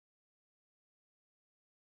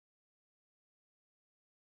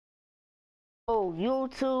Oh,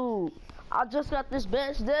 YouTube! I just got this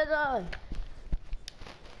badge, Deadeye.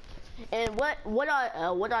 And what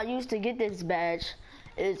I used to get this badge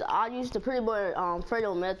is I used the pretty boy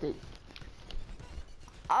Fredo method.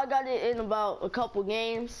 I got it in about a couple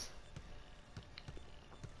games,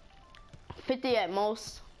 50 at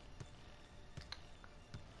most.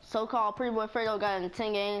 So-called pretty boy Fredo got it in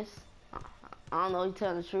 10 games. I don't know, he's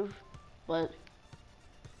telling the truth, but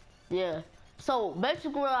yeah. So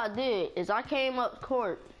basically what I did is I came up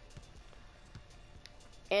court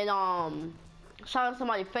and shot at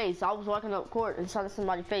somebody's face. I was walking up court and shot at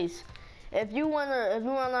somebody's face. If you wanna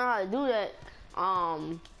learn how to do that,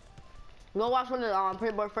 go watch one of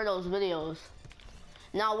Pretty Boy Fredo's videos.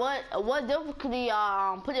 Now what difficulty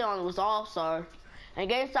I put it on was All-Star, and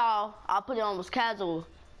game style I put it on was casual,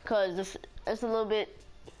 cause it's a little bit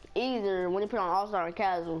easier when you put on All-Star and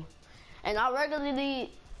casual. And I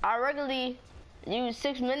regularly use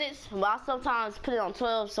 6 minutes, but I sometimes put it on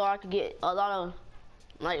 12 so I could get a lot of,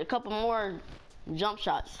 like, a couple more jump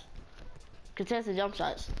shots, contested jump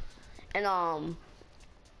shots. And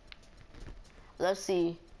let's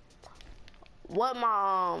see what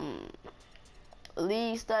my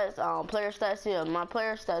league stats, player stats here. My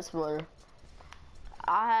player stats were,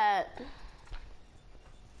 I had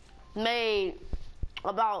made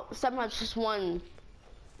about 701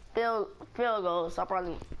 field goals. I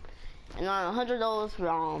probably, and 100 of those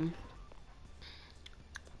were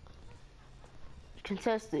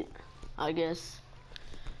contested, I guess.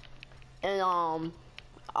 And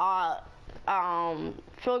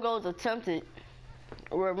field goals attempted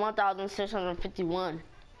were 1,651.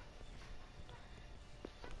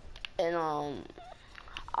 And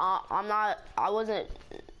I wasn't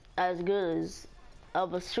as good as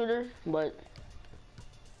of a shooter, but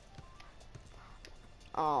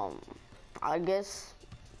I guess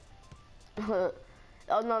oh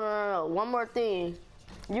no, one more thing.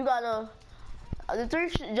 You gotta, the 3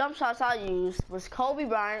 jump shots I used was Kobe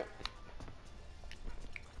Bryant,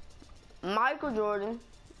 Michael Jordan,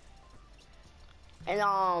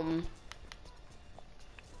 and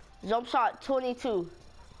jump shot 22,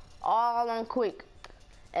 all on quick.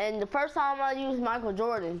 And the first time I used Michael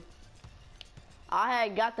Jordan, I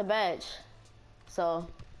had got the badge. So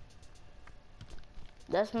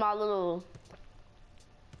that's my little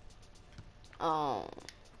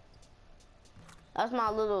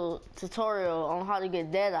tutorial on how to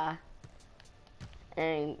get Deadeye.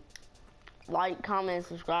 And like, comment,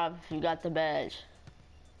 subscribe if you got the badge.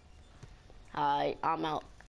 Alright, I'm out.